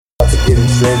get a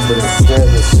drink, but instead,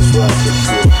 let's just rock this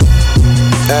shit.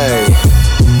 Hey.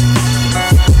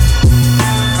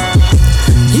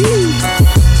 Yee.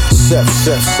 Chef.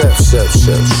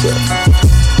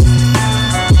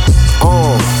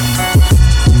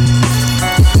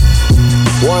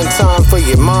 One time for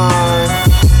your mind,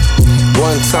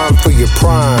 one time for your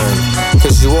prime.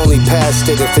 Cause you only passed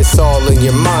it if it's all in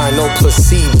your mind. No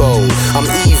placebo, I'm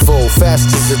Evo,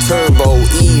 fast as a turbo,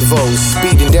 Evo.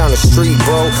 Speeding down the street,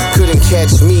 bro, couldn't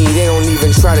catch me. They don't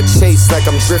even try to chase like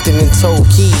I'm drifting in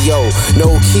Tokyo.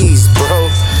 No keys, bro.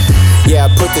 Yeah, I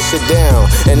put the shit down,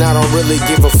 and I don't really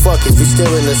give a fuck if you're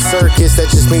still in the circus.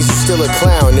 That just means you're still a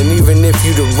clown. And even if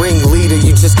you the ringleader,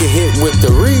 you just get hit with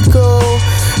the Rico,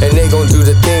 and they gon' do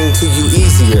the thing to you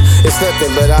easier. It's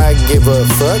nothing but I give a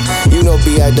fuck. You know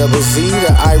B-I-double-Z,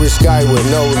 the Irish guy with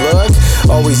no luck.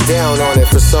 Always down on it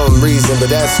for some reason, but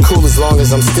that's cool as long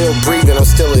as I'm still breathing. I'm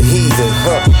still a heathen,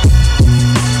 huh?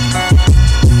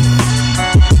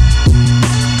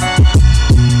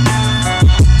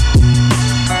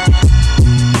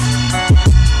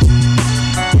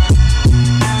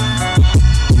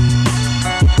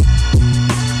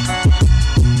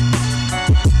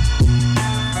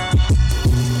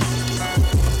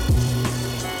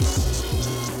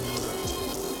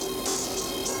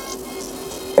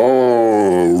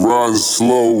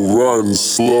 Run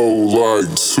slow like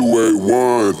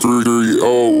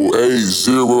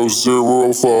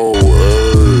 281-330-8004.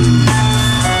 Ayy,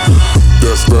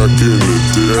 that's back in the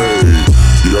day.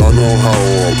 Y'all know how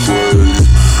I play.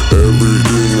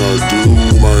 Everything I do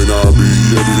might not be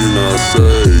everything I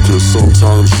say. Cause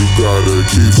sometimes you gotta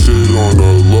keep shit on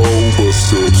the low, but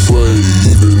still play.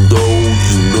 Even though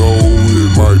you know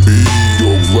it might be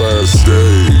your last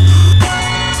day.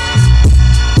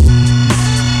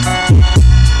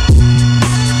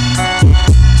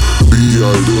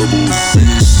 B-I-double-C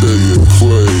saying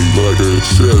play like a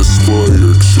chess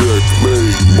player.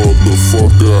 Checkmate,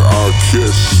 motherfucker, I'll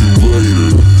catch you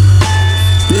later.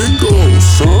 There goes,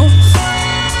 huh?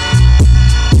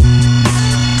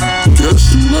 Catch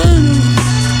you later.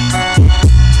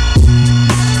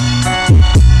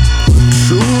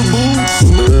 Killer boots,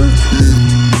 man.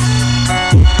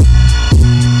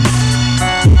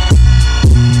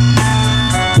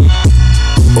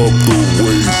 Up the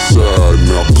wayside,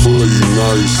 now play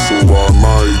nice, or I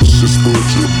might just put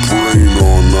your brain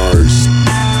on ice.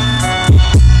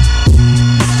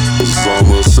 Cause I'm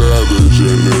a savage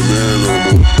and an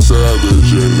animal,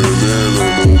 savage and an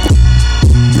animal,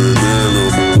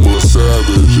 but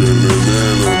savage and an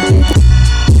animal.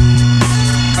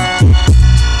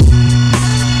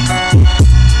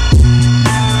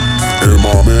 And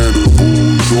my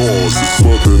mandible jaws is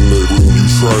fucking like when you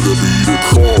try to be the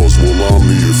cause. Well, I'm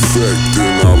the effect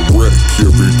and I wreck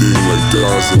everything like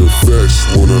guys and effects.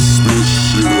 When I spit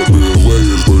shit up in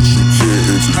layers, but you can't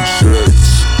interject.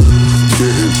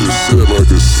 Can't intercept like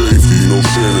a safety, no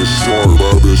Shannon Sharp.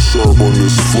 I've been sharp on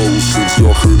this flow since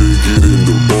y'all couldn't get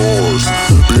into bars.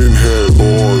 Been had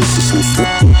bars, this was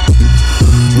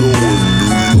no one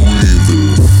knew you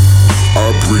either.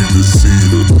 I breathe the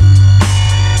cedar.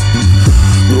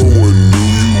 No one knew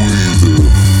you either.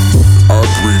 I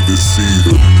breathe the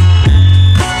cedar.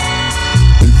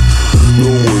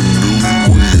 No one knew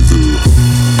you either.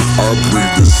 I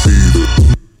breathe the cedar.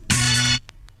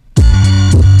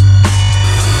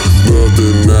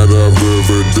 Nothing that I've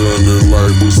ever done in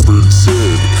life was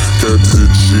pretend. Kept the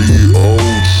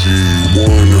G-O-G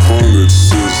 100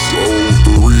 since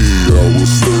 03. I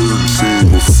was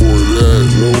 13. Before that,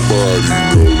 nobody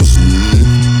knows me.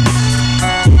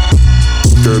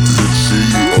 Kept the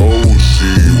G-O-G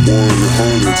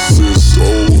 100 since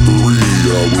 03.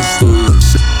 I was 13.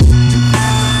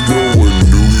 No one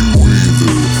knew you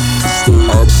either. I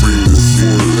breathed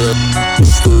before that.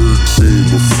 13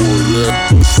 before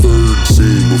that.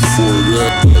 13 before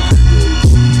that.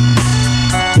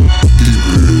 Keep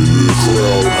it in the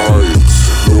crowd hyped.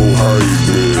 No hype,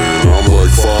 man. I'm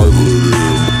like 5 of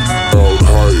them. Crowd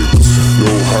hyped.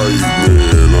 No hype,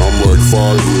 man. I'm like 5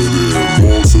 of them.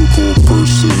 Multiple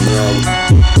personality.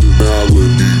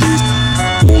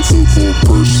 Multiple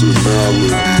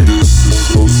personality. This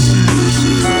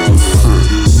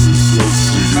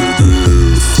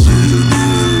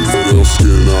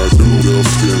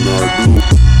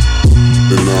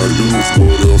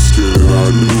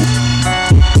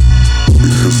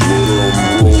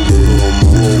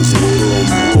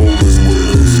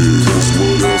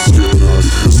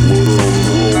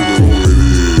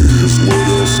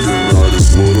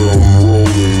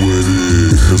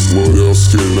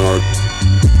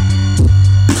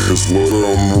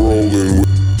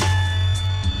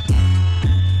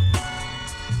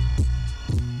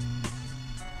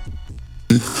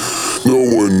No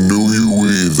one knew you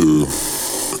either.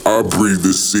 I breathe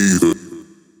this ether.